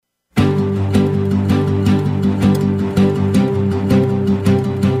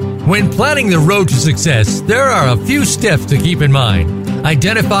When planning the road to success, there are a few steps to keep in mind.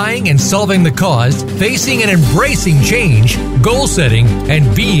 Identifying and solving the cause, facing and embracing change, goal setting,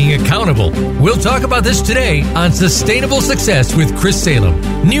 and being accountable. We'll talk about this today on Sustainable Success with Chris Salem.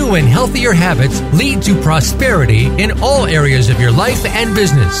 New and healthier habits lead to prosperity in all areas of your life and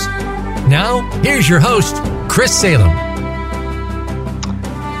business. Now, here's your host, Chris Salem.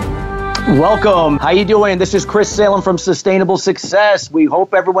 Welcome. How you doing? This is Chris Salem from Sustainable Success. We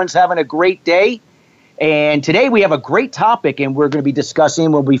hope everyone's having a great day. And today we have a great topic, and we're going to be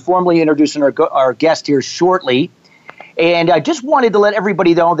discussing, we'll be formally introducing our guest here shortly. And I just wanted to let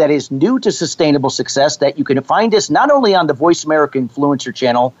everybody know that is new to Sustainable Success that you can find us not only on the Voice America Influencer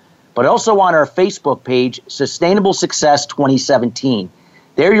channel, but also on our Facebook page, Sustainable Success 2017.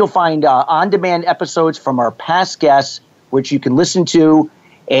 There you'll find on-demand episodes from our past guests, which you can listen to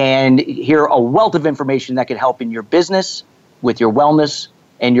and hear a wealth of information that can help in your business, with your wellness,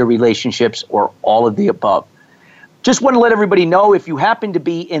 and your relationships, or all of the above. Just want to let everybody know, if you happen to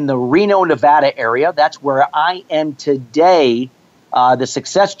be in the Reno, Nevada area, that's where I am today. The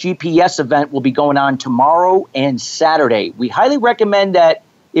Success GPS event will be going on tomorrow and Saturday. We highly recommend that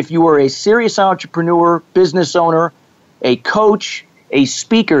if you are a serious entrepreneur, business owner, a coach, a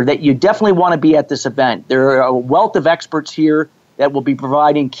speaker, that you definitely want to be at this event. There are a wealth of experts here that will be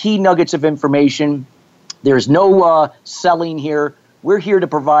providing key nuggets of information. There's no selling here. We're here to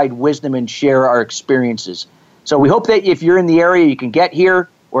provide wisdom and share our experiences. So we hope that if you're in the area, you can get here,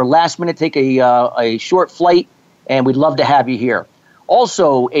 or last minute take a short flight, and we'd love to have you here.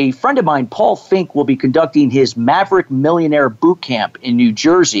 Also, a friend of mine, Paul Fink, will be conducting his Maverick Millionaire Boot Camp in New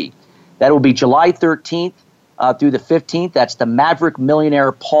Jersey. That will be July 13th through the 15th. That's the Maverick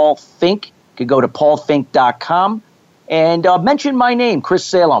Millionaire Paul Fink. You can go to paulfink.com. And mention my name, Chris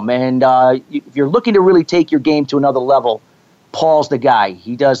Salem. And if you're looking to really take your game to another level, Paul's the guy.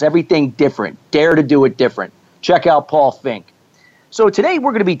 He does everything different. Dare to do it different. Check out Paul Fink. So today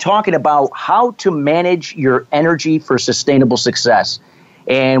we're going to be talking about how to manage your energy for sustainable success.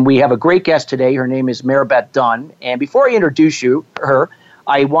 And we have a great guest today. Her name is MarBeth Dunn. And before I introduce her,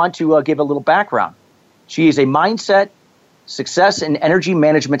 I want to give a little background. She is a mindset, success, and energy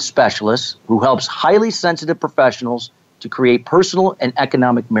management specialist who helps highly sensitive professionals to create personal and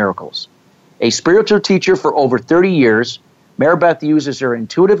economic miracles. A spiritual teacher for over 30 years, MarBeth uses her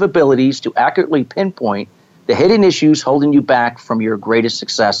intuitive abilities to accurately pinpoint the hidden issues holding you back from your greatest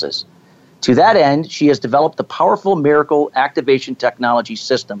successes. To that end, she has developed the powerful miracle activation technology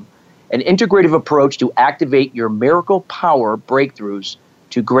system, an integrative approach to activate your miracle power breakthroughs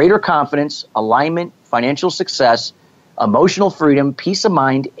to greater confidence, alignment, financial success, emotional freedom, peace of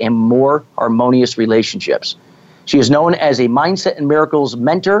mind, and more harmonious relationships. She is known as a Mindset and Miracles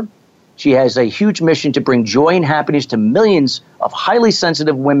mentor. She has a huge mission to bring joy and happiness to millions of highly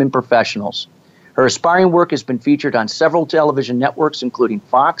sensitive women professionals. Her aspiring work has been featured on several television networks, including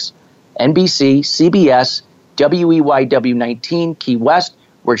Fox, NBC, CBS, WEYW-19, Key West,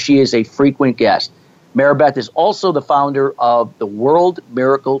 where she is a frequent guest. MarBeth is also the founder of the World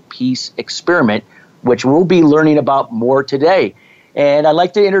Miracle Peace Experiment, which we'll be learning about more today. And I'd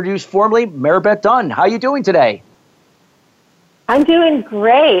like to introduce formally MarBeth Dunn. How are you doing today? I'm doing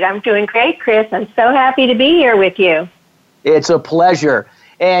great. Chris. I'm so happy to be here with you. It's a pleasure.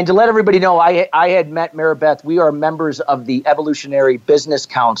 And to let everybody know, I had met MarBeth. We are members of the Evolutionary Business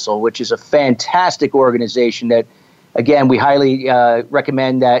Council, which is a fantastic organization that, again, we highly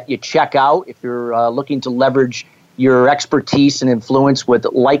recommend that you check out if you're looking to leverage your expertise and influence with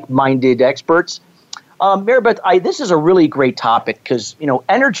like-minded experts. MarBeth, this is a really great topic because,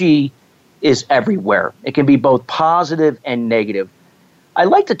 energy is everywhere. It can be both positive and negative. I'd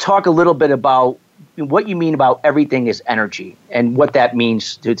like to talk a little bit about what you mean about everything is energy and what that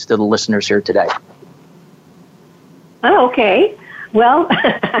means to the listeners here today. Oh, okay. Well,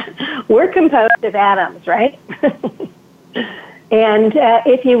 we're composed of atoms, right? And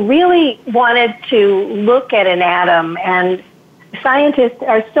if you really wanted to look at an atom, and scientists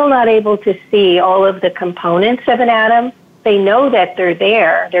are still not able to see all of the components of an atom, they know that they're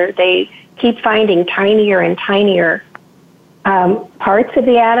there. They keep finding tinier and tinier parts of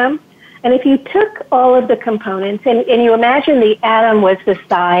the atom. And if you took all of the components and you imagine the atom was the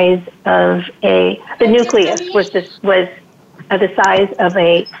size of the nucleus was the size of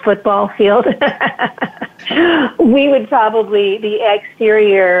a football field, we would probably, the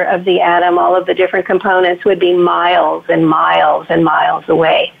exterior of the atom, all of the different components would be miles and miles and miles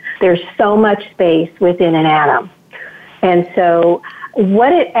away. There's so much space within an atom. And so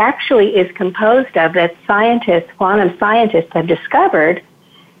what it actually is composed of that quantum scientists have discovered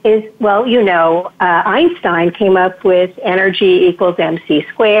is, well, Einstein came up with energy equals mc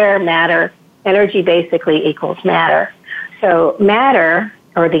squared, matter. Energy basically equals matter. So matter,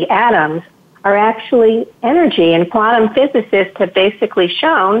 or the atoms, are actually energy, and quantum physicists have basically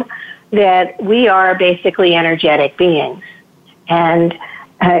shown that we are basically energetic beings. And,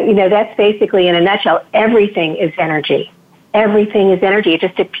 that's basically, in a nutshell, everything is energy. Everything is energy. It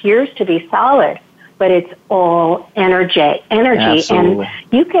just appears to be solid, but it's all energy. Absolutely. And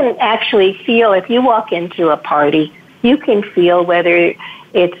you can actually feel, if you walk into a party, you can feel whether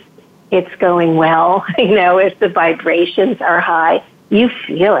it's going well, if the vibrations are high. You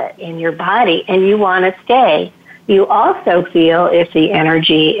feel it in your body and you want to stay. You also feel if the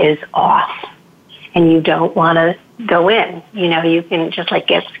energy is off and you don't want to go in. You can just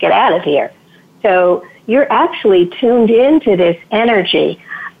get out of here. So you're actually tuned into this energy.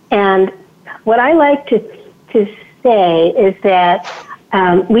 And what I like to say is that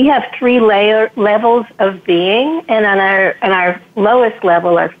we have three levels of being, and on our lowest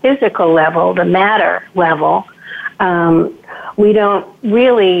level, our physical level, the matter level, we don't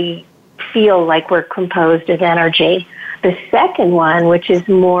really feel like we're composed of energy. The second one, which is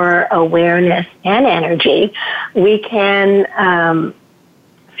more awareness and energy, we can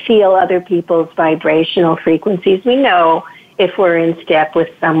feel other people's vibrational frequencies. We know if we're in step with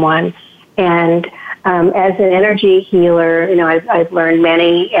someone. And as an energy healer, I've learned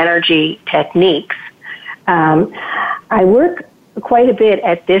many energy techniques. I work quite a bit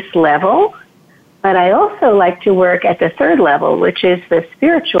at this level, but I also like to work at the third level, which is the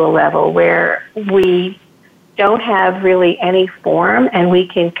spiritual level, where we don't have really any form and we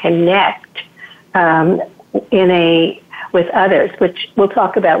can connect with others, which we'll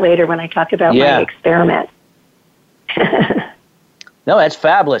talk about later when I talk about my experiment. No, that's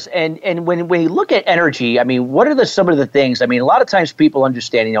fabulous. And when you look at energy, I mean, what are some of the things? I mean, a lot of times people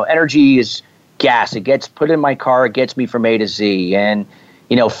understand, energy is gas. It gets put in my car. It gets me from A to Z. And,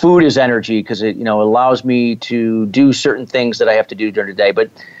 food is energy because it, allows me to do certain things that I have to do during the day. But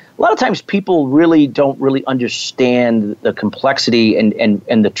a lot of times people really don't really understand the complexity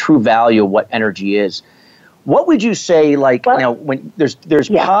and the true value of what energy is. What would you say, when there's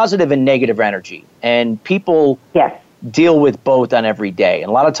positive and negative energy, and people deal with both on every day. And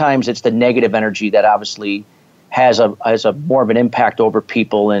a lot of times it's the negative energy that obviously has a more of an impact over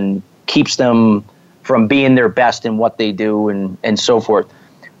people and keeps them from being their best in what they do and so forth.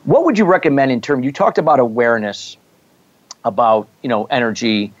 What would you recommend in terms, you talked about awareness, about,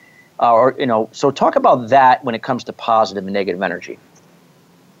 energy, so talk about that when it comes to positive and negative energy.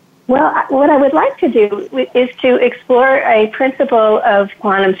 Well, what I would like to do is to explore a principle of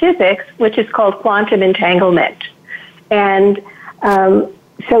quantum physics, which is called quantum entanglement. And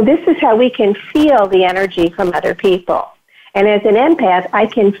so this is how we can feel the energy from other people. And as an empath, I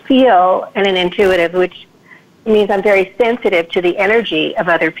can feel, and an intuitive, which means I'm very sensitive to the energy of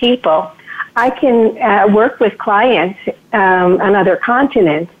other people. I can work with clients on other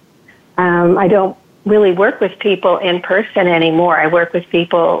continents. I don't really work with people in person anymore. I work with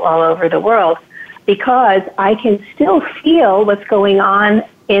people all over the world because I can still feel what's going on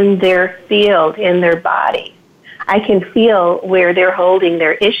in their field, in their body. I can feel where they're holding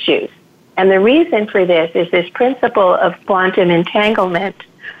their issues. And the reason for this is this principle of quantum entanglement,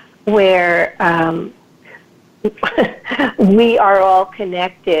 where we are all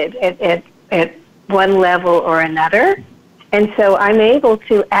connected at one level or another. And so I'm able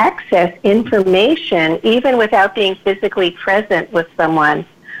to access information even without being physically present with someone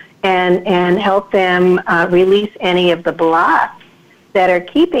and help them release any of the blocks that are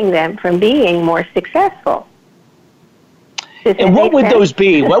keeping them from being more successful. And what would those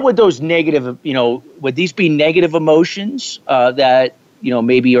be? What would those negative, would these be negative emotions that,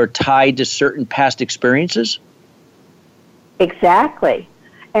 maybe are tied to certain past experiences? Exactly.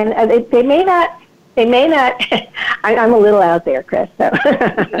 And they may not, I'm a little out there, Chris. So.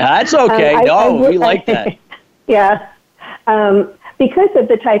 That's okay. We like that. Yeah. Because of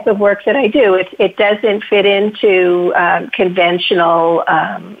the type of work that I do, it doesn't fit into conventional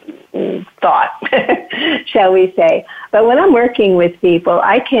thought, shall we say. But when I'm working with people,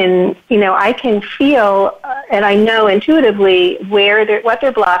 I can feel and I know intuitively what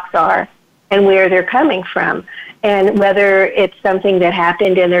their blocks are and where they're coming from. And whether it's something that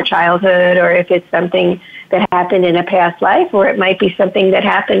happened in their childhood or if it's something that happened in a past life, or it might be something that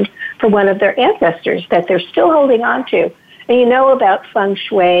happened for one of their ancestors that they're still holding on to. And about feng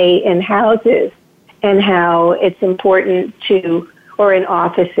shui in houses and how it's important or in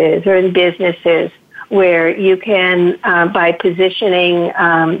offices or in businesses, where you can, by positioning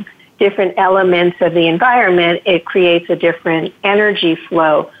different elements of the environment, it creates a different energy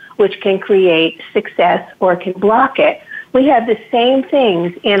flow, which can create success or can block it. We have the same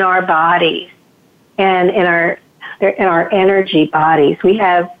things in our bodies and in our energy bodies. We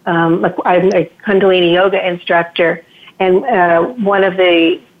have, I'm a Kundalini yoga instructor, and one of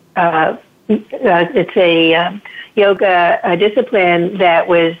the, it's a yoga discipline that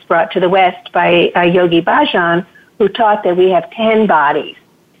was brought to the West by Yogi Bhajan, who taught that we have 10 bodies.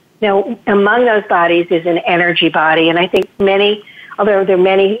 Now, among those bodies is an energy body, and I think although there are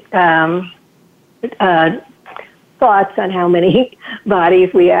many thoughts on how many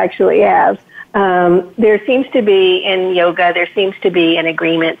bodies we actually have, there seems to be, in yoga, there seems to be an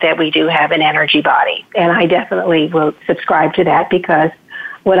agreement that we do have an energy body, and I definitely will subscribe to that, because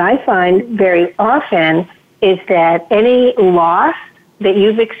what I find very often is that any loss that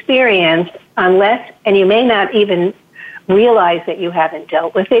you've experienced, and you may not even realize that you haven't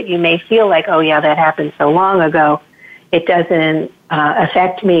dealt with it. You may feel like, oh yeah, that happened so long ago, it doesn't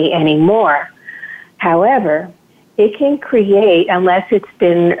affect me anymore. However, it can create, unless it's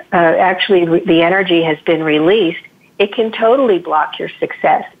been, the energy has been released, it can totally block your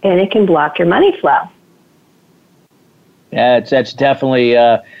success, and it can block your money flow. Yeah, that's definitely,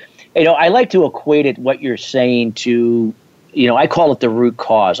 I like to equate it, what you're saying, to, I call it the root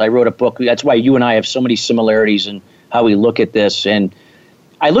cause. I wrote a book. That's why you and I have so many similarities in how we look at this. And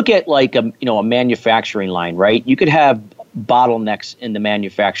I look at like a manufacturing line, right? You could have bottlenecks in the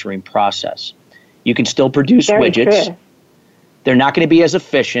manufacturing process. You can still produce widgets. True. They're not going to be as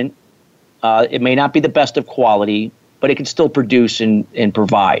efficient. It may not be the best of quality, but it can still produce and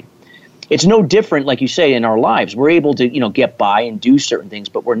provide. It's no different, like you say, in our lives. We're able to, get by and do certain things,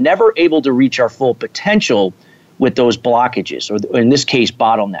 but we're never able to reach our full potential with those blockages, or in this case,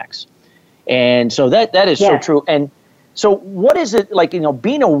 bottlenecks. And so that is so true. And so what is it like,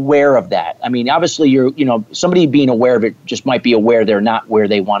 being aware of that? I mean, obviously somebody being aware of it just might be aware they're not where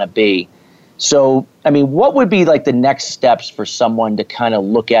they want to be. So, I mean, what would be like the next steps for someone to kind of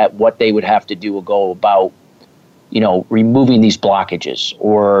look at what they would have to do or go about, removing these blockages,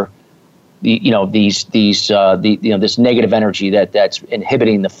 or this negative energy that's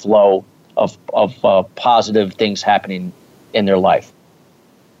inhibiting the flow of positive things happening in their life?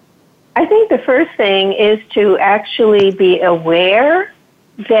 I think the first thing is to actually be aware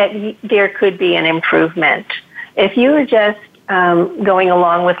that there could be an improvement. If you were just going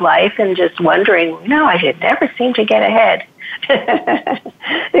along with life and just wondering, no, I should never seem to get ahead.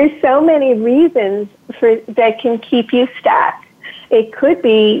 There's so many reasons that can keep you stuck. It could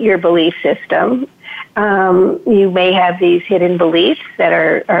be your belief system. You may have these hidden beliefs that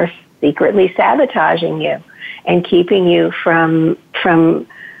are secretly sabotaging you and keeping you from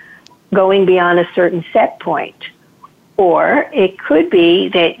going beyond a certain set point. Or it could be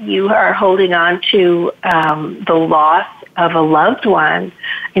that you are holding on to the loss of a loved one,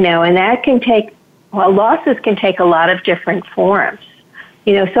 and that can take, losses can take a lot of different forms.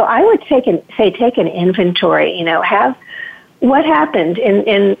 So I would take an inventory, have what happened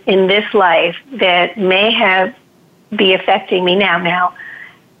in this life that may be affecting me now. Now,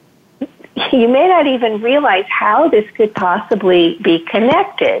 you may not even realize how this could possibly be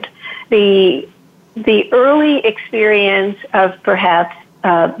connected. The early experience of perhaps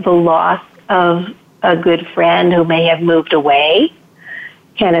the loss of a good friend who may have moved away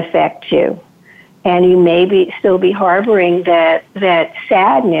can affect you. And you may still be harboring that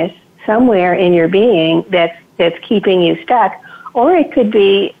sadness somewhere in your being that's keeping you stuck. Or it could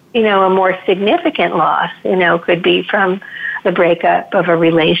be, a more significant loss, could be from the breakup of a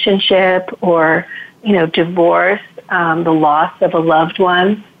relationship, or, divorce, the loss of a loved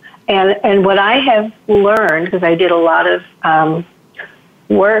one. And what I have learned, because I did a lot of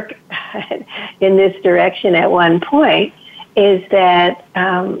work in this direction at one point, is that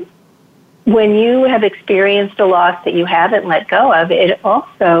when you have experienced a loss that you haven't let go of, it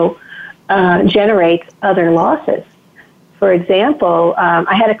also generates other losses. For example,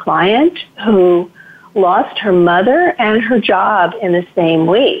 I had a client who lost her mother and her job in the same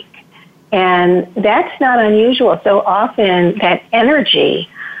week. And that's not unusual. So often that energy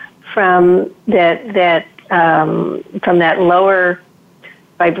from that lower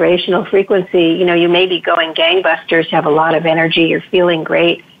vibrational frequency, you may be going gangbusters, have a lot of energy, you're feeling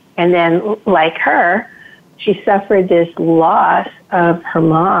great, and then like her, she suffered this loss of her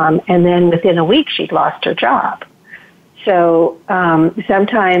mom, and then within a week she'd lost her job. So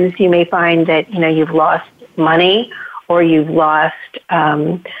sometimes you may find that you've lost money, or you've lost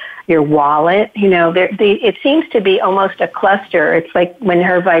your wallet. It seems to be almost a cluster. It's like when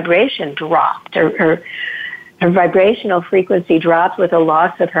her vibration dropped, or her vibrational frequency dropped with the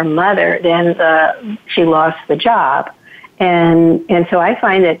loss of her mother, then she lost the job. And so I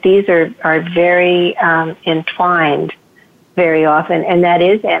find that these are very entwined very often, and that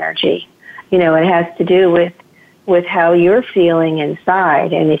is energy. You know, it has to do with how you're feeling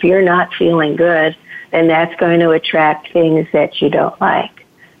inside, and if you're not feeling good, then that's going to attract things that you don't like.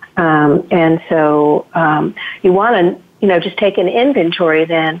 And so you want to, you know, just take an inventory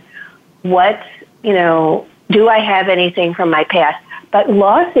then. What, you know, do I have anything from my past? But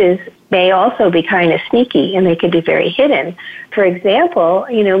losses may also be kind of sneaky, and they can be very hidden. For example,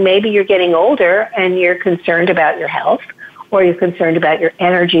 you know, maybe you're getting older and you're concerned about your health, or you're concerned about your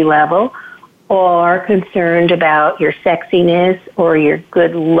energy level, or concerned about your sexiness or your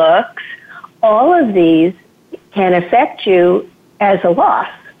good looks. All of these can affect you as a loss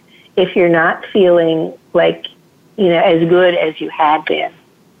if you're not feeling like, you know, as good as you had been.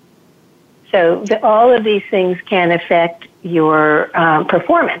 So all of these things can affect your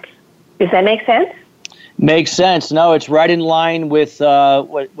performance. Does that make sense? Makes sense. No, it's right in line with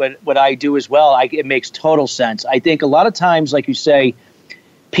what I do as well. It makes total sense. I think a lot of times, like you say,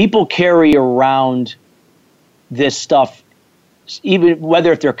 people carry around this stuff, even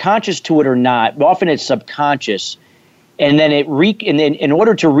whether if they're conscious to it or not. Often it's subconscious, and then and then in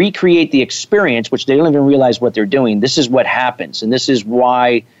order to recreate the experience, which they don't even realize what they're doing, this is what happens, and this is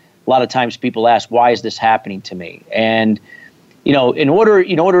why a lot of times people ask, "Why is this happening to me?" And you know, in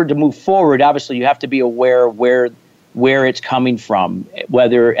order to move forward, obviously you have to be aware where it's coming from,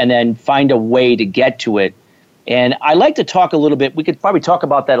 and then find a way to get to it. And I like to talk a little bit. We could probably talk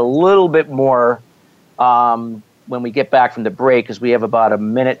about that a little bit more when we get back from the break, because we have about a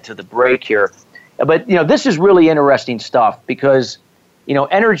minute to the break here. But you know, this is really interesting stuff because, you know,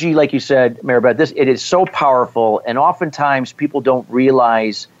 energy, like you said, MarBeth, it is so powerful, and oftentimes people don't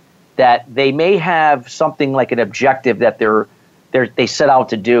realize that they may have something like an objective that they set out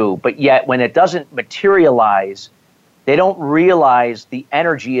to do, but yet when it doesn't materialize, they don't realize the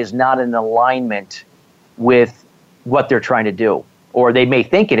energy is not in alignment with what they're trying to do. Or they may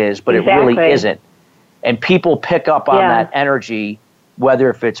think it is, but Exactly. It really isn't. And people pick up on that energy, whether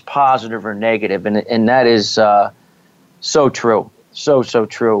if it's positive or negative, and that is so true. So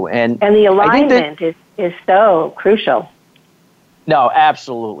true. And the alignment is so crucial. No,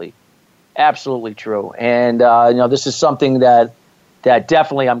 absolutely. Absolutely true. And you know, this is something that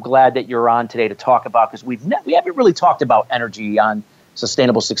definitely I'm glad that you're on today to talk about, because we haven't really talked about energy on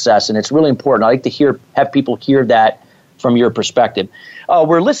Sustainable Success, and it's really important. I like to have people hear that from your perspective.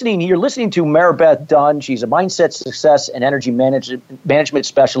 You're listening to MarBeth Dunn. She's a mindset, success, and energy management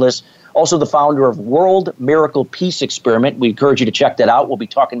specialist, also the founder of World Miracle Peace Experiment. We encourage you to check that out. We'll be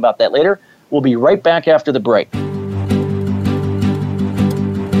talking about that later. We'll be right back after the break.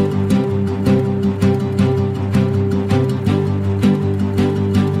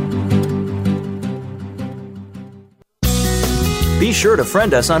 Be sure to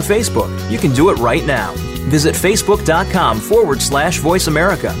friend us on Facebook. You can do it right now. Visit facebook.com/Voice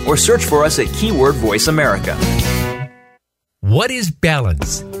America or search for us at keyword Voice America. What is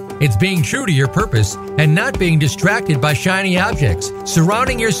balance? It's being true to your purpose and not being distracted by shiny objects,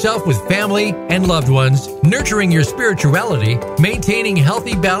 surrounding yourself with family and loved ones, nurturing your spirituality, maintaining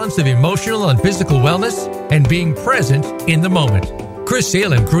healthy balance of emotional and physical wellness, and being present in the moment. Chris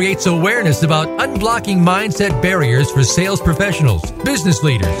Salem creates awareness about unblocking mindset barriers for sales professionals, business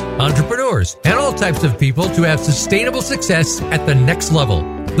leaders, entrepreneurs, and all types of people to have sustainable success at the next level.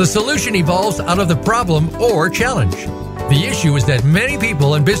 The solution evolves out of the problem or challenge. The issue is that many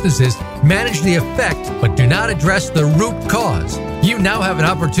people and businesses manage the effect but do not address the root cause. You now have an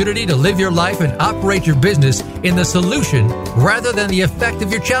opportunity to live your life and operate your business in the solution rather than the effect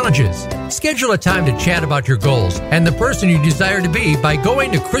of your challenges. Schedule a time to chat about your goals and the person you desire to be by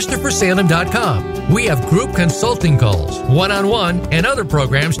going to ChristopherSalem.com. We have group consulting calls, one-on-one, and other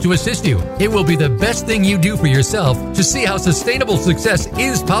programs to assist you. It will be the best thing you do for yourself to see how sustainable success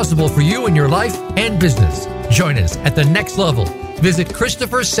is possible for you in your life and business. Join us at the next level. Visit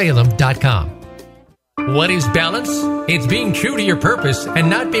ChristopherSalem.com. What is balance? It's being true to your purpose and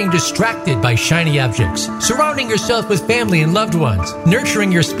not being distracted by shiny objects, surrounding yourself with family and loved ones,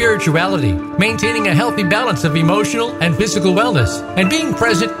 nurturing your spirituality, maintaining a healthy balance of emotional and physical wellness, and being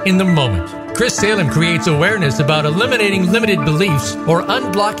present in the moment. Chris Salem creates awareness about eliminating limited beliefs or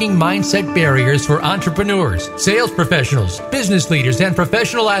unblocking mindset barriers for entrepreneurs, sales professionals, business leaders, and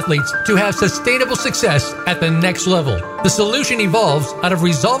professional athletes to have sustainable success at the next level. The solution evolves out of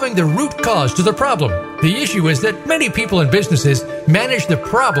resolving the root cause to the problem. The issue is that many people and businesses manage the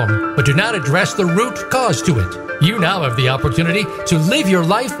problem but do not address the root cause to it. You now have the opportunity to live your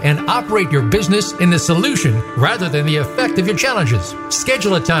life and operate your business in the solution rather than the effect of your challenges.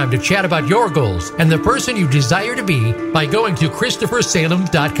 Schedule a time to chat about your goals and the person you desire to be by going to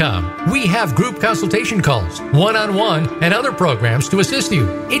ChristopherSalem.com. We have group consultation calls, one-on-one, and other programs to assist you.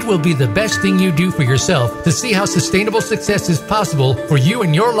 It will be the best thing you do for yourself to see how sustainable success is possible for you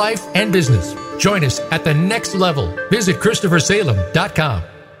in your life and business. Join us at the next level. Visit ChristopherSalem.com.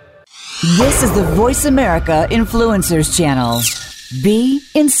 This is the Voice America Influencers Channel. Be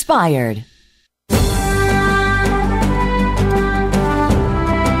inspired.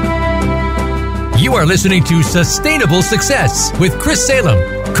 You are listening to Sustainable Success with Chris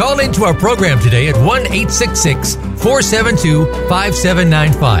Salem. Call into our program today at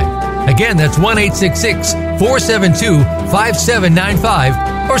 1-866-472-5795. Again, that's 1-866-472-5795.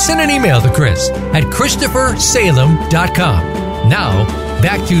 Or send an email to Chris at ChristopherSalem.com. Now,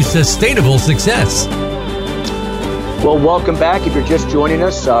 back to Sustainable Success. Well, welcome back. If you're just joining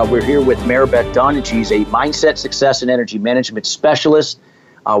us, we're here with MarBeth Dunn, and she's a mindset, success, and energy management specialist.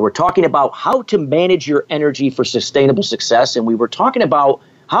 We're talking about how to manage your energy for sustainable success, and we were talking about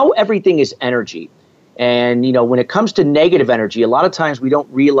how everything is energy. And, you know, when it comes to negative energy, a lot of times we don't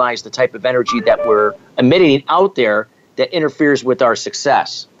realize the type of energy that we're emitting out there that interferes with our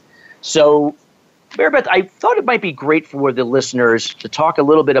success. So, MarBeth, I thought it might be great for the listeners to talk a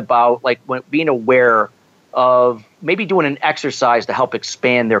little bit about being aware of maybe doing an exercise to help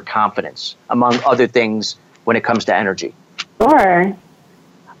expand their confidence, among other things, when it comes to energy. Sure.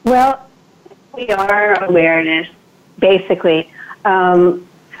 Well, we are awareness, basically.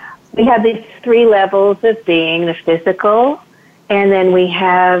 We have these three levels of being: the physical, and then we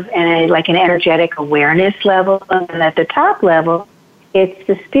have an energetic awareness level, and at the top level, it's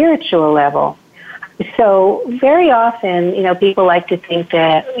the spiritual level. So very often, you know, people like to think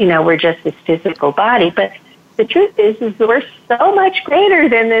that, you know, we're just this physical body, but the truth is we're so much greater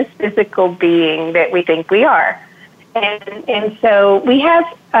than this physical being that we think we are. And so we have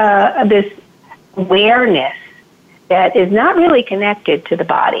this awareness that is not really connected to the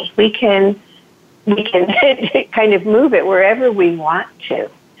body. We can kind of move it wherever we want to.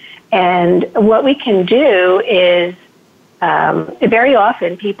 And what we can do is, very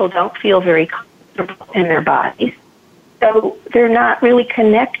often people don't feel very comfortable in their bodies. So they're not really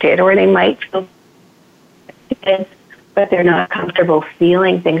connected, or they might feel connected, but they're not comfortable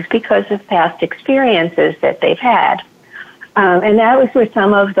feeling things because of past experiences that they've had. And that was with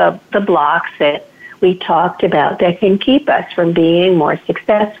some of the blocks that we talked about that can keep us from being more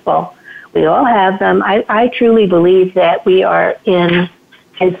successful. We all have them. I truly believe that we are in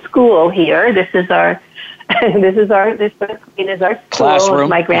school here. This is our this is our classroom. As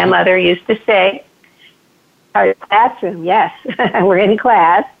my grandmother used to say, our classroom. Yes, we're in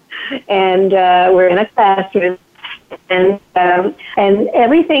class, and we're in a classroom, and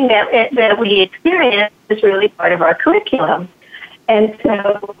everything that we experience is really part of our curriculum. And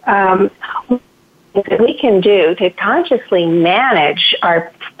so, what we can do to consciously manage our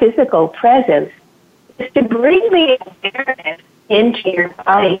physical presence is to bring the awareness into your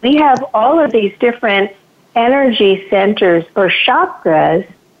body. We have all of these different energy centers or chakras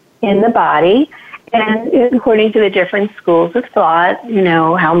in the body, and according to the different schools of thought, you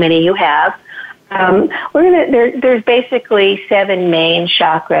know how many you have. There's basically 7 main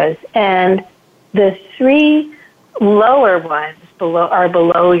chakras, and the 3 lower ones are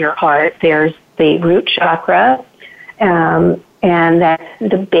below your heart. There's the root chakra, and that's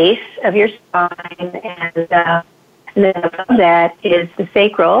the base of your spine, and then above that is the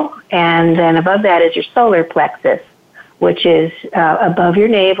sacral, and then above that is your solar plexus, which is above your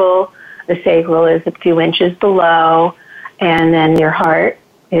navel. The sacral is a few inches below, and then your heart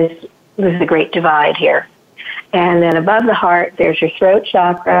is the great divide here. And then above the heart, there's your throat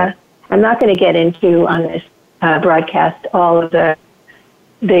chakra. I'm not going to get into on this broadcast all of the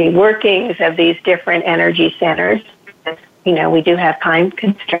workings of these different energy centers. You know, we do have time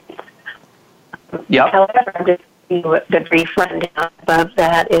constraints. Yep. However, I'm just the brief rundown. Above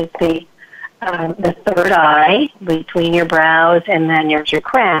that is the third eye between your brows, and then there's your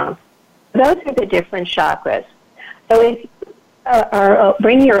crown. Those are the different chakras. So if you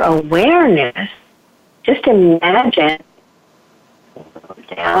bring your awareness, just imagine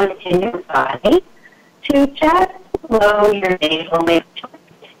down in your body to just below your navel, maybe 20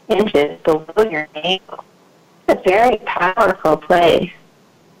 inches below your navel. It's a very powerful place.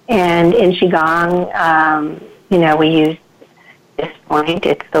 And in Qigong, we use this point.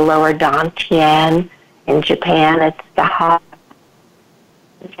 It's the lower dantian. In Japan, it's the heart.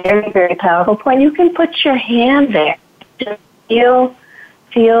 Very, very powerful point. You can put your hand there. Just feel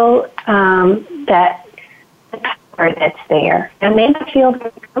that power that's there. It may not feel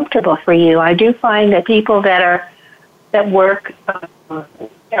very comfortable for you. I do find that people that work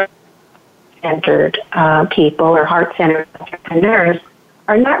centered people or heart-centered entrepreneurs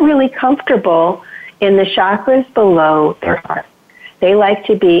are not really comfortable in the chakras below their heart. They like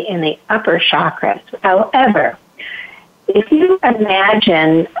to be in the upper chakras. However, if you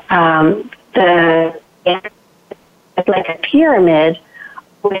imagine like a pyramid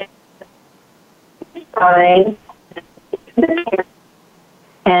with spine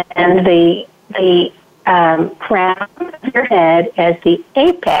and the crown of your head as the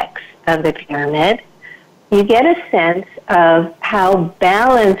apex of the pyramid, you get a sense of how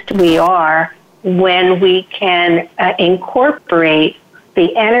balanced we are when we can incorporate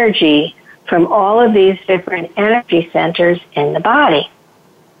the energy from all of these different energy centers in the body.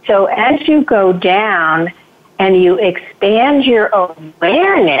 So as you go down and you expand your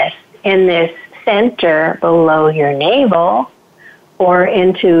awareness in this center below your navel or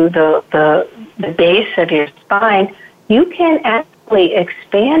into the base of your spine, you can actually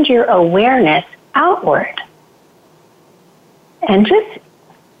expand your awareness outward. And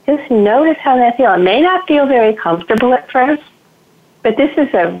just notice how that feels. It may not feel very comfortable at first, but this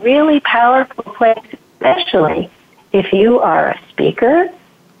is a really powerful place, especially if you are a speaker,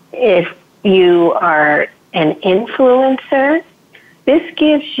 if you are an influencer. This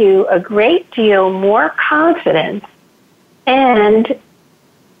gives you a great deal more confidence and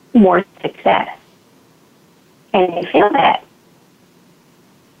more success. And you feel that.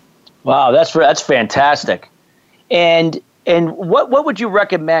 Wow, that's fantastic. And what would you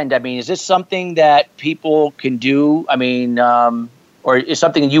recommend? I mean, is this something that people can do? I mean, or is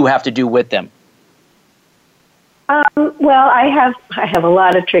something you have to do with them? Well, I have a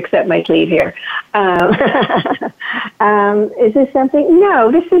lot of tricks up my sleeve here. Is this something? No,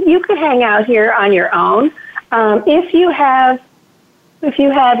 you could hang out here on your own. If you have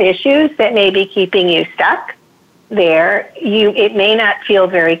issues that may be keeping you stuck there, it may not feel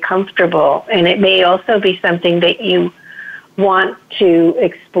very comfortable, and it may also be something that you want to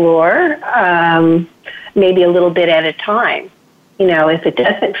explore, maybe a little bit at a time. If it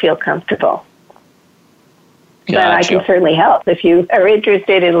doesn't feel comfortable. Gotcha. But I can certainly help if you are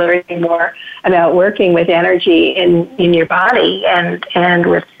interested in learning more about working with energy in your body and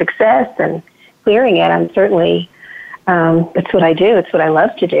with success and clearing it. I'm certainly, it's what I do. It's what I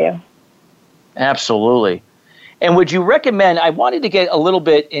love to do. Absolutely. And would you recommend, I wanted to get a little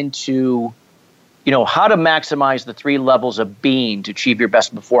bit into, how to maximize the 3 levels of being to achieve your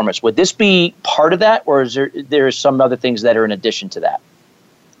best performance. Would this be part of that, or is there some other things that are in addition to that?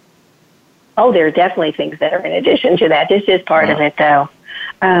 Oh, there are definitely things that are in addition to that. This is part of it, though.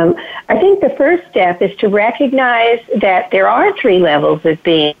 I think the first step is to recognize that there are 3 levels of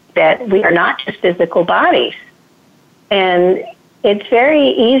being, that we are not just physical bodies. And it's very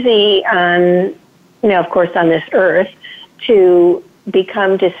easy of course, on this earth, to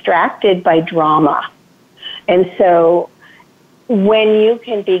become distracted by drama. And so when you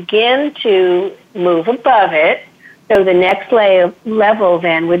can begin to move above it, so the next level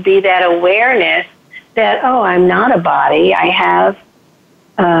then would be that awareness that, I'm not a body. I have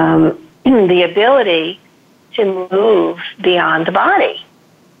the ability to move beyond the body.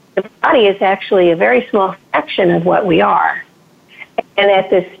 The body is actually a very small fraction of what we are. And at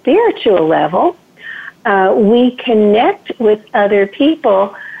the spiritual level, we connect with other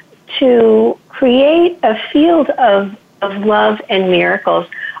people to create a field of love and miracles.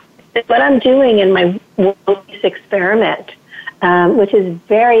 What I'm doing in my Wellness experiment, which is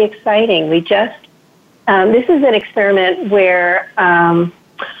very exciting. We just, this is an experiment where I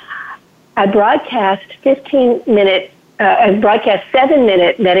broadcast 7-minute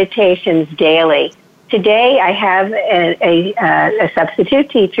meditations daily. Today I have a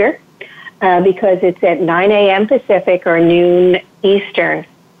substitute teacher because it's at 9 a.m. Pacific or noon Eastern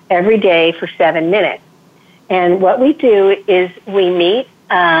every day for 7 minutes. And what we do is we meet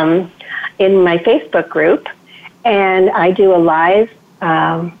in my Facebook group, and I do a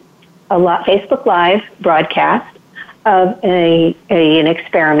Facebook Live broadcast of an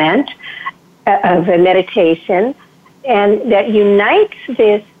experiment, of a meditation, and that unites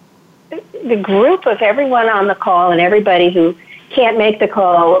the group of everyone on the call, and everybody who can't make the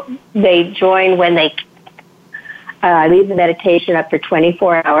call, they join when they can. I leave the meditation up for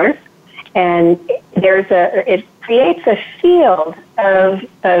 24 hours, and it creates a field of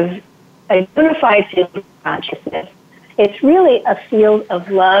a unified field of consciousness. It's really a field of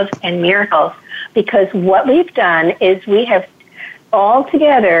love and miracles, because what we've done is we have all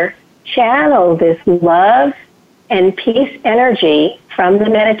together channel this love and peace energy from the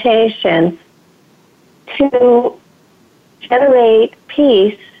meditation to generate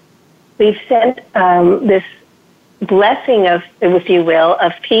peace. We've sent this blessing of, if you will,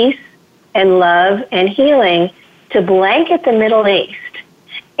 of peace and love and healing to blanket the Middle East.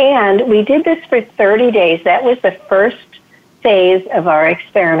 And we did this for 30 days. That was the first phase of our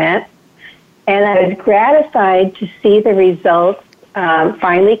experiment. And I was gratified to see the results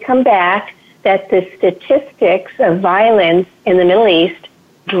finally come back, that the statistics of violence in the Middle East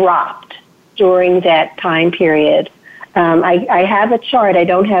dropped during that time period. I have a chart. I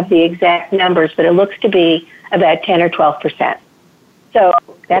don't have the exact numbers, but it looks to be about 10 or 12%. So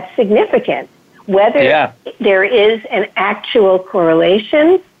that's significant. Whether there is an actual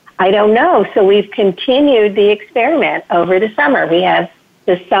correlation, I don't know. So we've continued the experiment over the summer. We have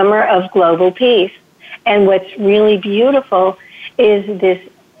the Summer of Global Peace. And what's really beautiful is this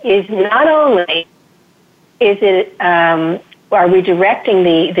is not only is it are we directing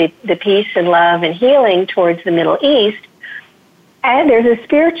the peace and love and healing towards the Middle East, and there's a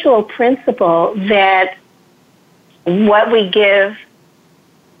spiritual principle that what we give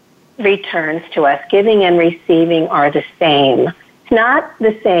returns to us. Giving and receiving are the same. It's not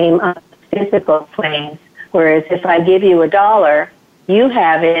the same on the physical planes, whereas if I give you $1, you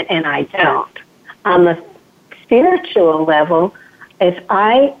have it and I don't. On the spiritual level, if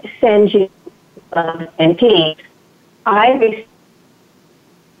I send you love and peace, it's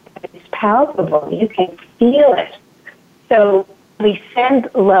palpable. You can feel it. So we send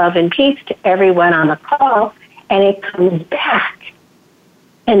love and peace to everyone on the call, and it comes back.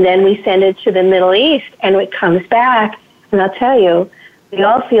 And then we send it to the Middle East, and it comes back. And I'll tell you, we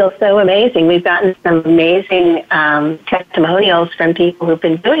all feel so amazing. We've gotten some amazing testimonials from people who've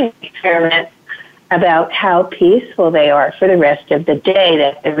been doing the experiment about how peaceful they are for the rest of the day,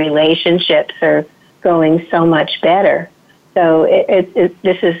 that the relationships are going so much better. So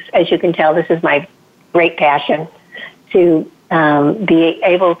this is, as you can tell, this is my great passion, to be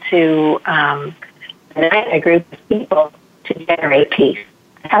able to unite a group of people to generate peace.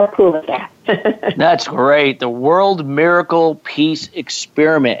 How cool is that? That's great. The World Miracle Peace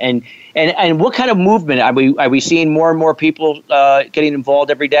Experiment. And what kind of movement? Are we seeing more and more people getting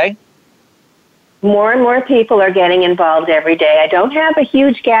involved every day? More and more people are getting involved every day. I don't have a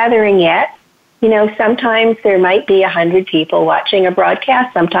huge gathering yet. You know, sometimes there might be 100 people watching a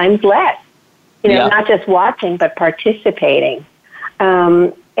broadcast, sometimes less. You know, not just watching, but participating.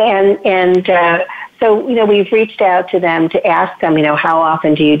 So, you know, we've reached out to them to ask them, you know, how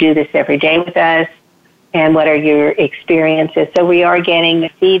often do you do this every day with us? And what are your experiences? So we are getting the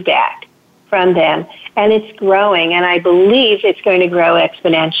feedback from them. And it's growing, and I believe it's going to grow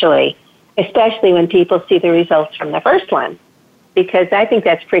exponentially, especially when people see the results from the first one, because I think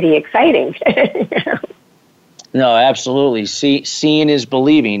that's pretty exciting. No, absolutely. Seeing is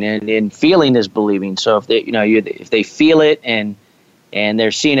believing, and feeling is believing. So if they, you know, if they feel it and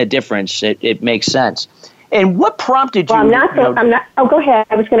they're seeing a difference, it makes sense. And what prompted you? Well, I'm not. Oh, go ahead.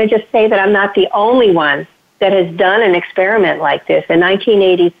 I was going to just say that I'm not the only one that has done an experiment like this. In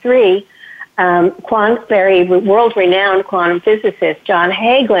 1983, very world-renowned quantum physicist John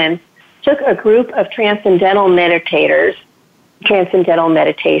Hagelin took a group of transcendental meditators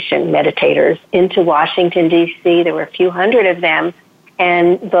into Washington, D.C. There were a few hundred of them,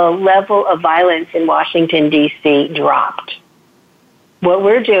 and the level of violence in Washington, D.C. dropped. What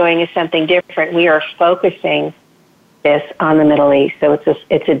we're doing is something different. We are focusing this on the Middle East, so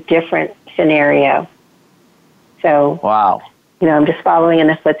it's a different scenario. So, wow. You know, I'm just following in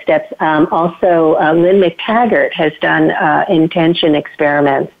the footsteps. Also, Lynn McTaggart has done intention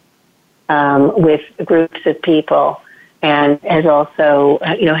experiments with groups of people, and has also,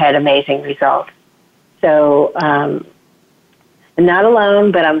 had amazing results. So, I'm not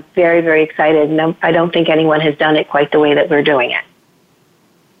alone, but I'm very, very excited. And I don't think anyone has done it quite the way that we're doing it.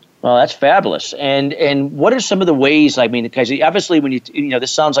 Well, that's fabulous. And what are some of the ways, I mean, because obviously when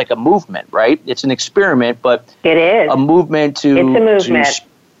this sounds like a movement, right? It's an experiment, but it is a movement to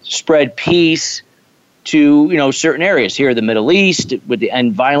spread peace to, certain areas here in the Middle East with the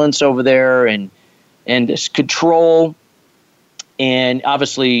end violence over there and this control. And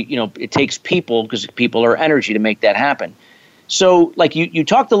obviously, it takes people, because people are energy, to make that happen. So like you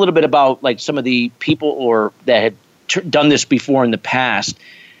talked a little bit about like some of the people that had done this before in the past.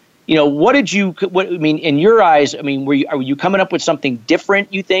 What in your eyes, are you coming up with something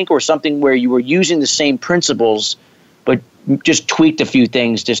different, you think, or something where you were using the same principles, but just tweaked a few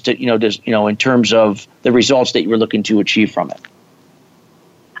things just to, in terms of the results that you were looking to achieve from it?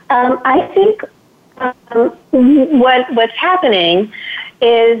 I think What's happening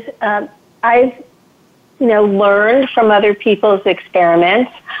is I've learned from other people's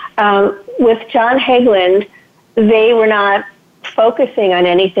experiments. With John Hageland, they were not focusing on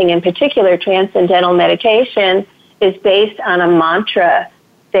anything in particular. Transcendental meditation is based on a mantra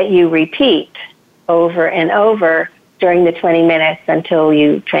that you repeat over and over during the 20 minutes until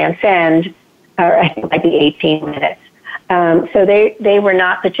you transcend, or I think it might be 18 minutes. So they were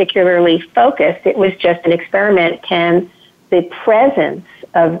not particularly focused. It was just an experiment. Can the presence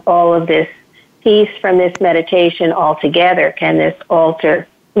of all of this peace from this meditation altogether, can this alter?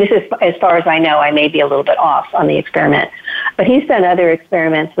 This is, as far as I know, I may be a little bit off on the experiment, but he's done other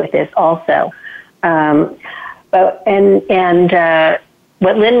experiments with this also. What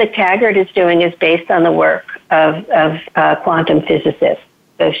Lynn McTaggart is doing is based on the work of quantum physicists.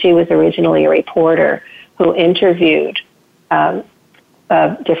 So she was originally a reporter who interviewed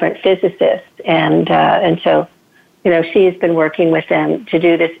different physicists, and so she's been working with them to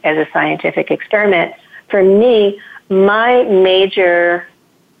do this as a scientific experiment. For me, my major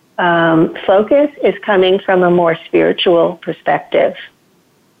focus is coming from a more spiritual perspective,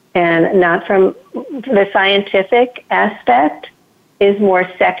 and not from the scientific aspect is more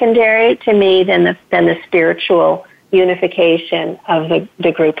secondary to me than the spiritual unification of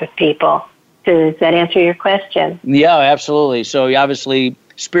the group of people. Does that answer your question? Yeah, absolutely. So obviously,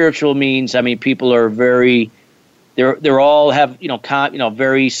 spiritual means, people are they're all have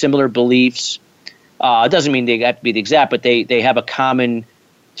very similar beliefs. It doesn't mean they have to be the exact, but they have a common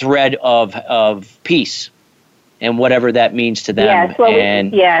thread of peace, and whatever that means to them.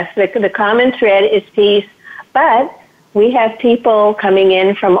 Yes, the common thread is peace, but we have people coming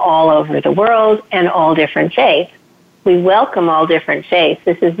in from all over the world and all different faiths. We welcome all different faiths.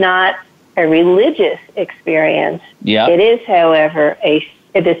 This is not a religious experience. Yeah. It is, however,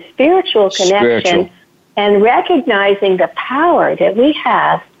 the spiritual connection and recognizing the power that we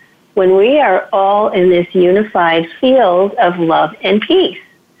have when we are all in this unified field of love and peace.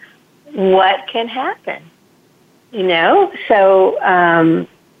 What can happen? So,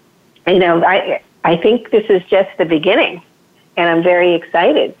 I think this is just the beginning, and I'm very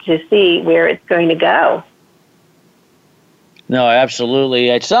excited to see where it's going to go. No, absolutely.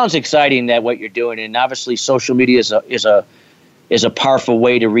 It sounds exciting that what you're doing, and obviously social media is a powerful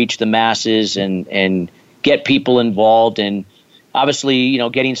way to reach the masses and get people involved, and obviously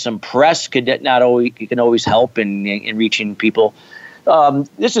getting some press can always help in reaching people.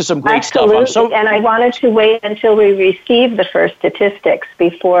 This is some great stuff. And I wanted to wait until we receive the first statistics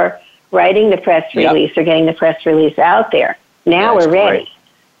before writing the press release or getting the press release out there. Now we're ready.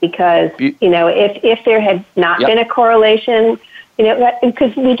 Because, if there had not been a correlation,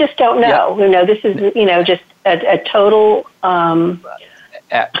 because we just don't know. This is, just a total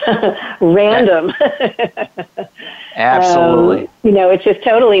random. Absolutely. It's just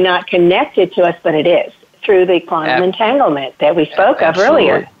totally not connected to us, but it is through the quantum entanglement that we spoke of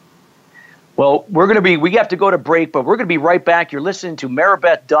earlier. Well, we have to go to break, but we're going to be right back. You're listening to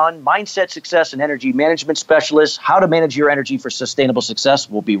MarBeth Dunn, Mindset, Success, and Energy Management Specialist, How to Manage Your Energy for Sustainable Success.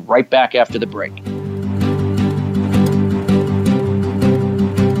 We'll be right back after the break.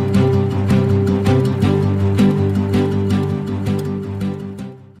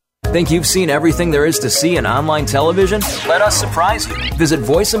 Think you've seen everything there is to see in online television? Let us surprise you. Visit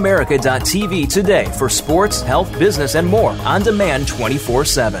voiceamerica.tv today for sports, health, business, and more on demand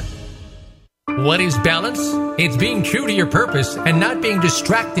 24/7. What is balance? It's being true to your purpose and not being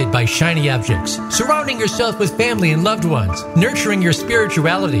distracted by shiny objects. Surrounding yourself with family and loved ones. Nurturing your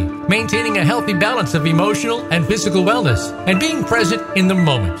spirituality. Maintaining a healthy balance of emotional and physical wellness. And being present in the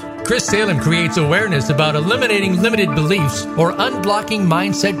moment. Chris Salem creates awareness about eliminating limited beliefs or unblocking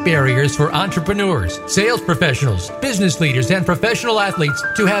mindset barriers for entrepreneurs, sales professionals, business leaders, and professional athletes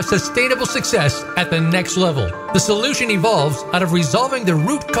to have sustainable success at the next level. The solution evolves out of resolving the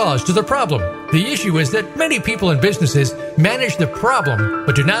root cause to the problem. The issue is that many people and businesses manage the problem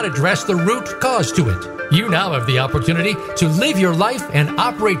but do not address the root cause to it. You now have the opportunity to live your life and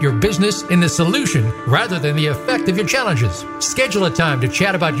operate your business in the solution rather than the effect of your challenges. Schedule a time to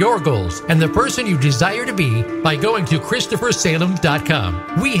chat about your goals and the person you desire to be by going to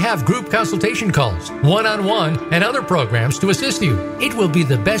ChristopherSalem.com. We have group consultation calls, one-on-one, and other programs to assist you. It will be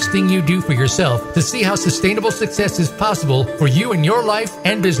the best thing you do for yourself to see how sustainable success is possible for you in your life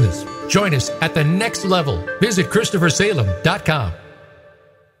and business. Join us at the next level. Visit ChristopherSalem.com.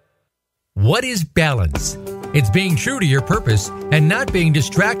 What is balance? It's being true to your purpose and not being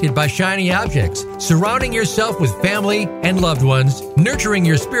distracted by shiny objects, surrounding yourself with family and loved ones, nurturing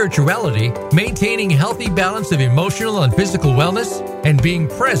your spirituality, maintaining healthy balance of emotional and physical wellness, and being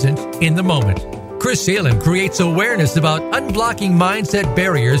present in the moment. Chris Salem creates awareness about unblocking mindset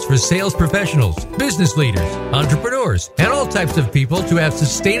barriers for sales professionals, business leaders, entrepreneurs, and all types of people to have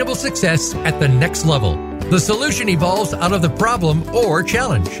sustainable success at the next level. The solution evolves out of the problem or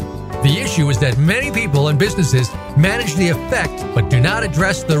challenge. The issue is that many people and businesses manage the effect but do not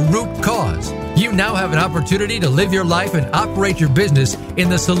address the root cause. You now have an opportunity to live your life and operate your business in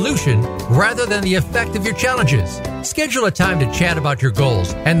the solution rather than the effect of your challenges. Schedule a time to chat about your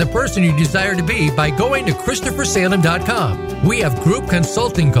goals and the person you desire to be by going to ChristopherSalem.com. We have group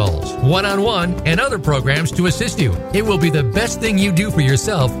consulting calls, one-on-one, and other programs to assist you. It will be the best thing you do for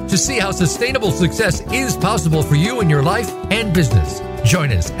yourself to see how sustainable success is possible for you in your life and business.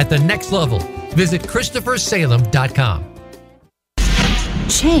 Join us at the next level. Visit ChristopherSalem.com.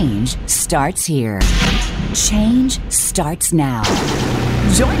 Change starts here. Change starts now.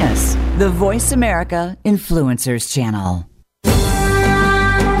 Join us, the Voice America Influencers Channel.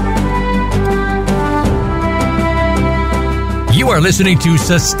 You are listening to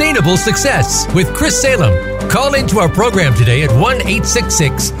Sustainable Success with Chris Salem. Call into our program today at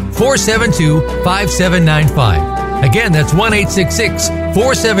 1-866-472-5795. Again, that's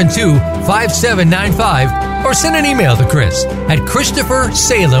 1-866-472-5795, or send an email to Chris at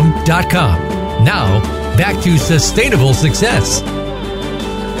ChristopherSalem.com. Now, back to Sustainable Success.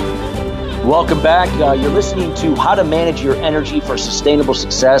 Welcome back. You're listening to How to Manage Your Energy for Sustainable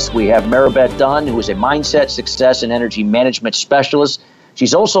Success. We have MarBeth Dunn, who is a mindset, success, and energy management specialist.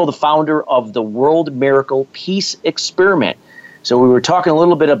 She's also the founder of the World Miracle Peace Experiment. So we were talking a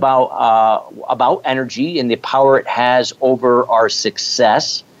little bit about energy and the power it has over our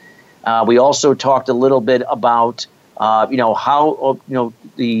success. We also talked a little bit about how to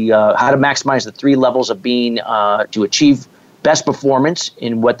maximize the three levels of being to achieve best performance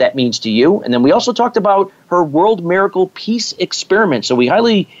and what that means to you. And then we also talked about her World Miracle Peace Experiment. So we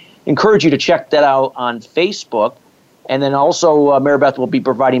highly encourage you to check that out on Facebook. And then also MarBeth will be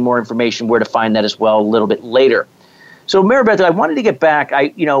providing more information where to find that as well a little bit later. So, MarBeth, I wanted to get back.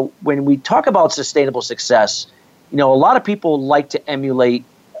 When we talk about sustainable success, a lot of people like to emulate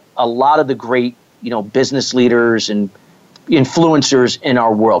a lot of the great, business leaders and influencers in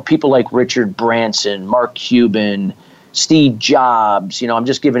our world. People like Richard Branson, Mark Cuban, Steve Jobs. I'm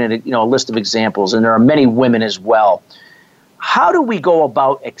just giving it a list of examples, and there are many women as well. How do we go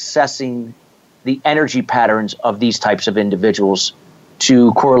about accessing the energy patterns of these types of individuals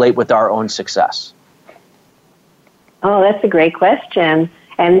to correlate with our own success? Oh, that's a great question.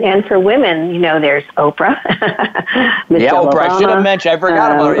 And for women, there's Oprah. Oprah. Obama. I should have mentioned. I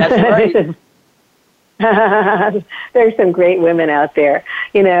forgot about her. That's right. There's some great women out there,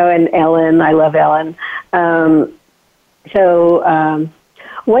 and Ellen. I love Ellen.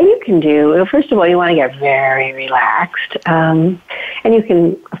 What you can do, first of all, you want to get very relaxed. And you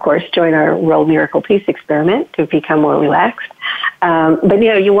can, of course, join our World Miracle Peace Experiment to become more relaxed. But,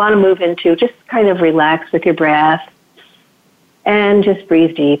 you want to move into just kind of relax with your breath. And just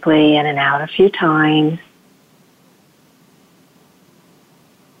breathe deeply in and out a few times.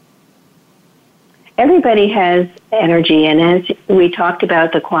 Everybody has energy, and as we talked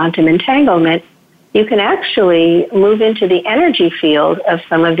about the quantum entanglement, you can actually move into the energy field of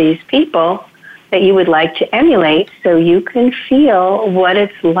some of these people that you would like to emulate so you can feel what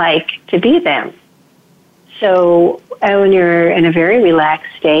it's like to be them. So when you're in a very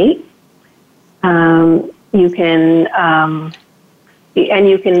relaxed state, you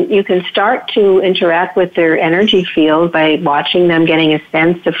can start to interact with their energy field by watching them, getting a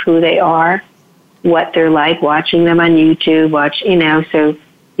sense of who they are, what they're like, watching them on YouTube, so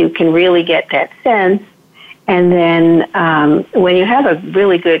you can really get that sense. And then when you have a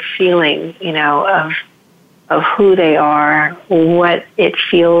really good feeling, of who they are, what it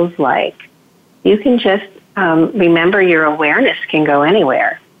feels like, you can just remember your awareness can go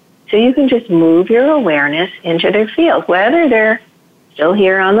anywhere. So you can just move your awareness into their field, whether they're still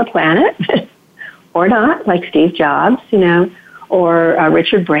here on the planet or not, like Steve Jobs, or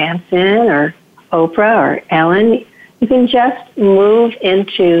Richard Branson or Oprah or Ellen. You can just move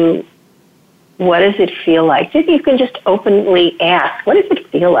into what does it feel like. You can just openly ask, what does it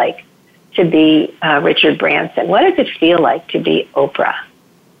feel like to be Richard Branson? What does it feel like to be Oprah?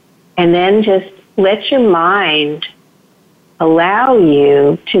 And then just let your mind allow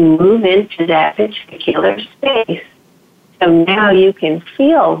you to move into that particular space. So now you can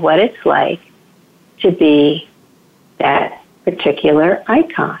feel what it's like to be that particular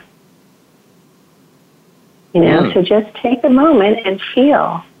icon. So just take a moment and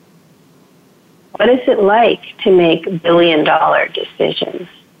feel, what is it like to make billion-dollar decisions?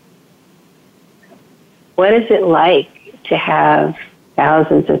 What is it like to have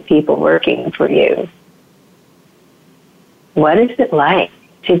thousands of people working for you. What is it like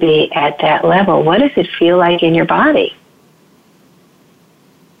to be at that level? What does it feel like in your body?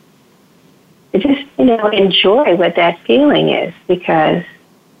 Just, enjoy what that feeling is, because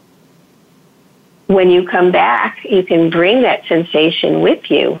when you come back, you can bring that sensation with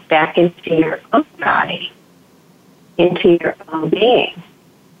you back into your own body, into your own being,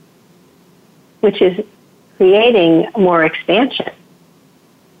 which is creating more expansion.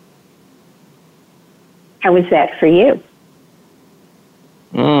 How is that for you?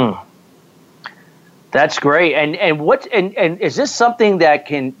 That's great. And is this something that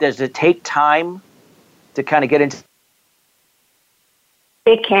does it take time to kind of get into?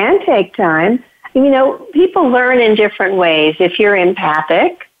 It can take time. People learn in different ways. If you're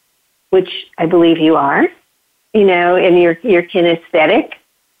empathic, which I believe you are, and you're kinesthetic,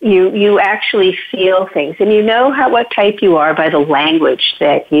 you actually feel things, and you know what type you are by the language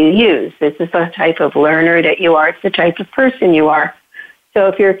that you use. This is the type of learner that you are. It's the type of person you are. So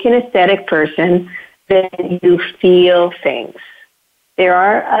if you're a kinesthetic person, then you feel things. There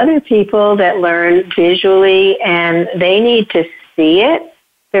are other people that learn visually, and they need to see it.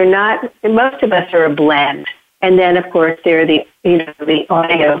 Most of us are a blend. And then, of course, there are the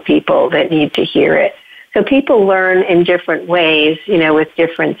audio people that need to hear it. So people learn in different ways, with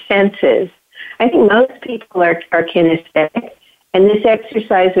different senses. I think most people are kinesthetic, and this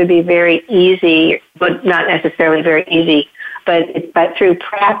exercise would be very easy, but not necessarily very easy, but through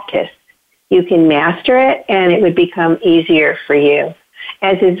practice, you can master it, and it would become easier for you.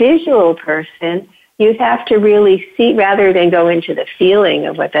 As a visual person, you'd have to really see, rather than go into the feeling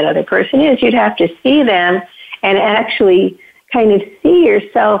of what that other person is, you'd have to see them and actually kind of see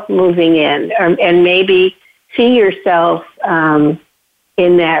yourself moving in, and maybe see yourself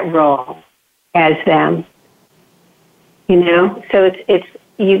in that role as them. So it's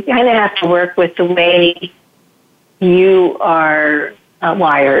you kind of have to work with the way you are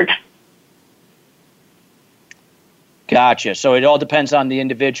wired. Gotcha. So it all depends on the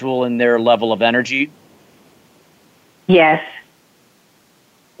individual and their level of energy? Yes.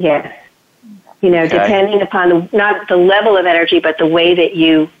 Okay. Depending upon not the level of energy, but the way that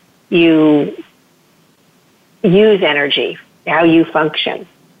you use energy, how you function.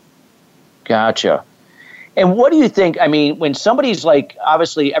 Gotcha. And what do you think, when somebody's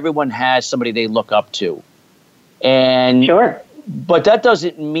obviously everyone has somebody they look up to. And sure. But that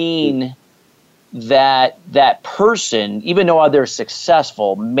doesn't mean that person, even though they're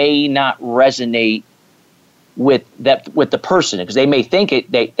successful, may not resonate with the person, because they may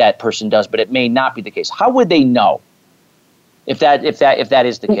think that person does, but it may not be the case. How would they know if that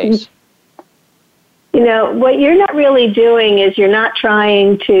is the case? What you're not really doing is you're not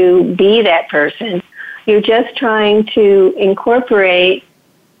trying to be that person. You're just trying to incorporate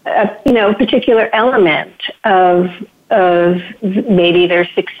a particular element of maybe their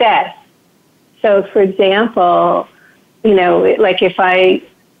success. So, for example, if I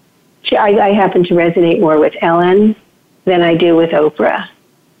happen to resonate more with Ellen than I do with Oprah.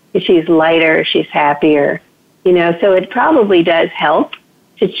 She's lighter, she's happier, so it probably does help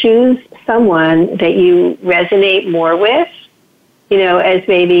to choose someone that you resonate more with, as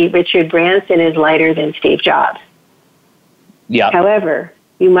maybe Richard Branson is lighter than Steve Jobs. Yeah. However,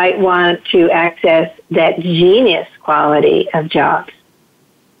 you might want to access that genius quality of Jobs.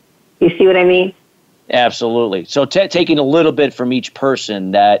 You see what I mean? Absolutely. So taking a little bit from each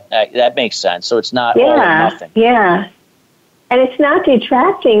person, that makes sense. So it's not all or nothing. Yeah. And it's not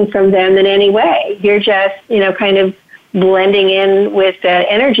detracting from them in any way. You're just, kind of blending in with the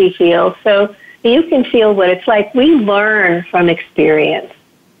energy field. So you can feel what it's like. We learn from experience.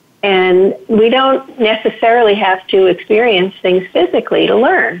 And we don't necessarily have to experience things physically to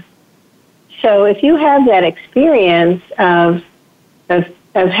learn. So if you have that experience of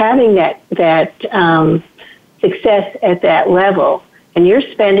having that success at that level, and you're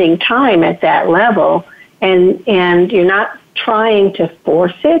spending time at that level, and you're not trying to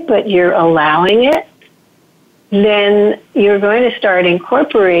force it, but you're allowing it, then you're going to start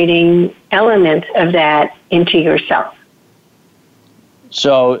incorporating elements of that into yourself.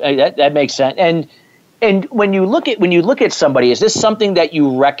 So that makes sense. And when you look at somebody, is this something that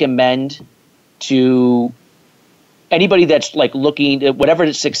you recommend to anybody that's looking at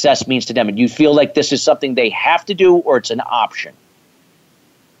whatever success means to them? And you feel like this is something they have to do, or it's an option?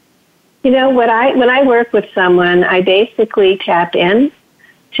 When I work with someone, I basically tap in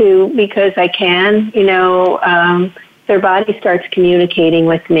to, because I can, their body starts communicating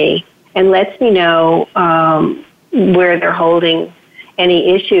with me and lets me know where they're holding any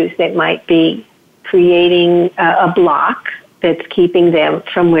issues that might be creating a block that's keeping them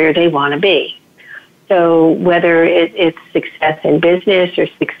from where they want to be. So whether it's success in business or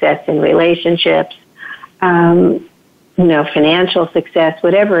success in relationships, financial success,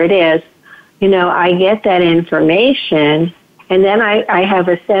 whatever it is, I get that information, and then I have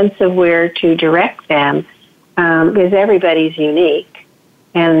a sense of where to direct them, because everybody's unique.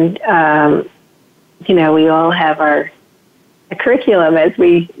 And, we all have our curriculum as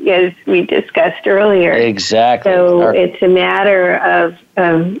we discussed earlier. Exactly. So it's a matter of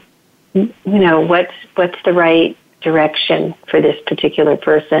what's the right direction for this particular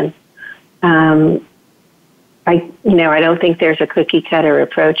person. I don't think there's a cookie cutter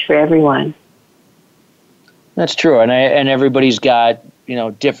approach for everyone. That's true, and everybody's got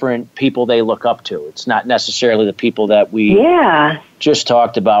different people they look up to. It's not necessarily the people that we just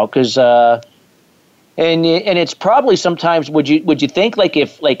talked about, because and it's probably sometimes would you think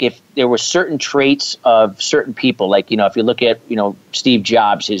if there were certain traits of certain people, like if you look at Steve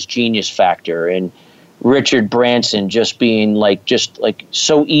Jobs, his genius factor, and Richard Branson just being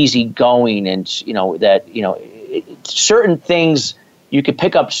so easygoing, and certain things. You could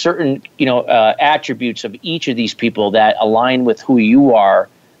pick up certain, attributes of each of these people that align with who you are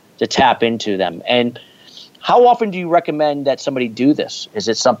to tap into them. And how often do you recommend that somebody do this? Is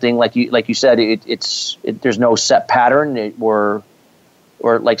it something like you said? There's no set pattern, or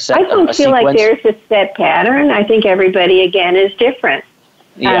like set. I don't feel like there's a set pattern. I think everybody again is different.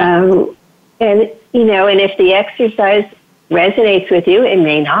 Yeah. And if the exercise resonates with you, it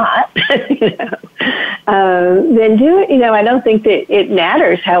may not, then do it. I don't think that it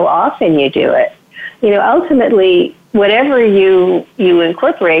matters how often you do it. Ultimately, whatever you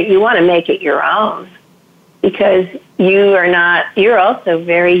incorporate, you want to make it your own, because you're also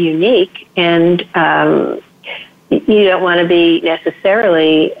very unique, and you don't want to be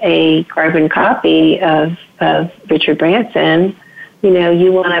necessarily a carbon copy of Richard Branson.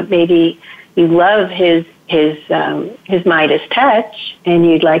 You want to maybe, you love his Midas touch, and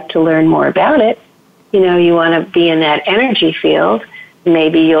you'd like to learn more about it. You want to be in that energy field.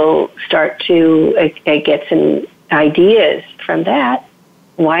 Maybe you'll start to get some ideas from that.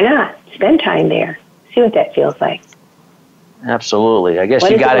 Why not spend time there? See what that feels like. Absolutely. I guess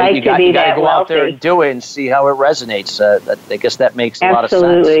you got to go out there and do it and see how it resonates. I guess that makes a lot of sense.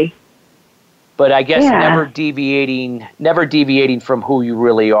 Absolutely. But I guess never deviating from who you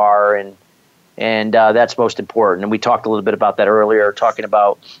really are, and that's most important. And we talked a little bit about that earlier, talking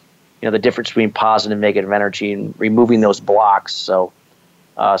about the difference between positive and negative energy and removing those blocks. So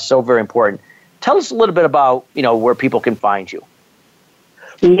very important. Tell us a little bit about where people can find you.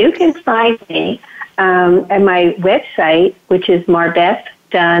 You can find me at my website, which is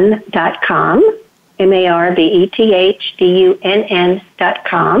MarBethDunn.com,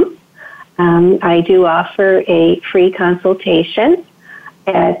 MarBethdunn.com. I do offer a free consultation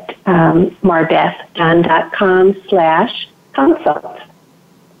at MarBethDunn.com/consult.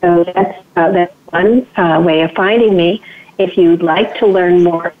 So that's one way of finding me. If you'd like to learn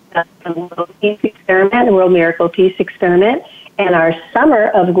more about the Global Peace Experiment, the World Miracle Peace Experiment, and our Summer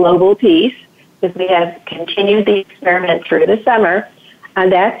of Global Peace, because we have continued the experiment through the summer,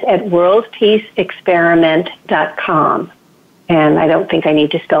 that's at worldpeaceexperiment.com. And I don't think I need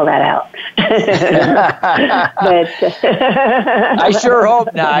to spell that out. But I sure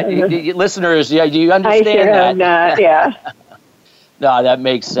hope not. Listeners, do you understand that? I sure hope not, yeah. No, that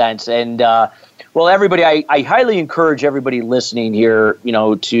makes sense. And, well, everybody, I highly encourage everybody listening here,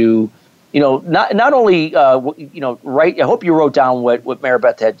 to, not only, write, I hope you wrote down what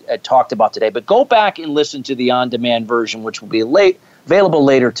MarBeth had talked about today, but go back and listen to the on-demand version, which will be available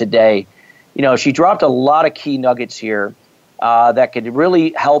later today. She dropped a lot of key nuggets here that could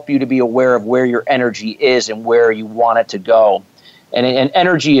really help you to be aware of where your energy is and where you want it to go. And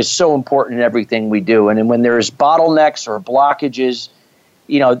energy is so important in everything we do. And when there's bottlenecks or blockages,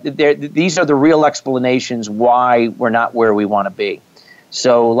 these are the real explanations why we're not where we want to be.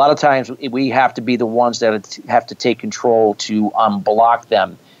 So a lot of times we have to be the ones that have to take control to unblock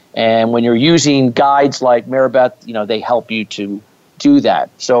them. And when you're using guides like MarBeth, they help you to do that.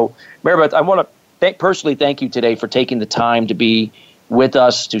 So MarBeth, I want to personally thank you today for taking the time to be with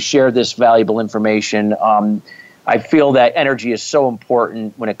us to share this valuable information. I feel that energy is so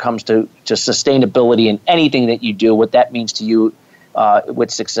important when it comes to sustainability in anything that you do, what that means to you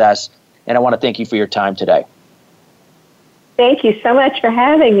with success. And I want to thank you for your time today. Thank you so much for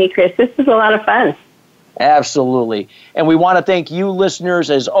having me, Chris. This was a lot of fun. Absolutely. And we want to thank you, listeners,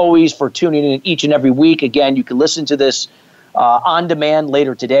 as always, for tuning in each and every week. Again, you can listen to this on demand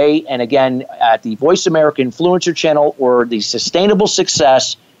later today. And again, at the Voice America Influencer channel or the Sustainable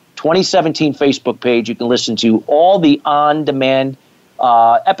Success 2017 Facebook page. You can listen to all the on-demand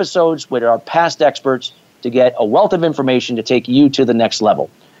episodes with our past experts to get a wealth of information to take you to the next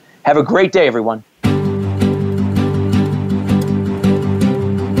level. Have a great day, everyone.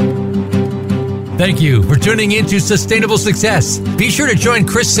 Thank you for tuning in to Sustainable Success. Be sure to join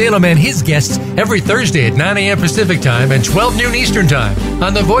Chris Salem and his guests every Thursday at 9 a.m. Pacific Time and 12 noon Eastern Time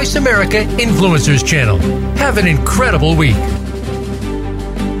on the Voice America Influencers Channel. Have an incredible week.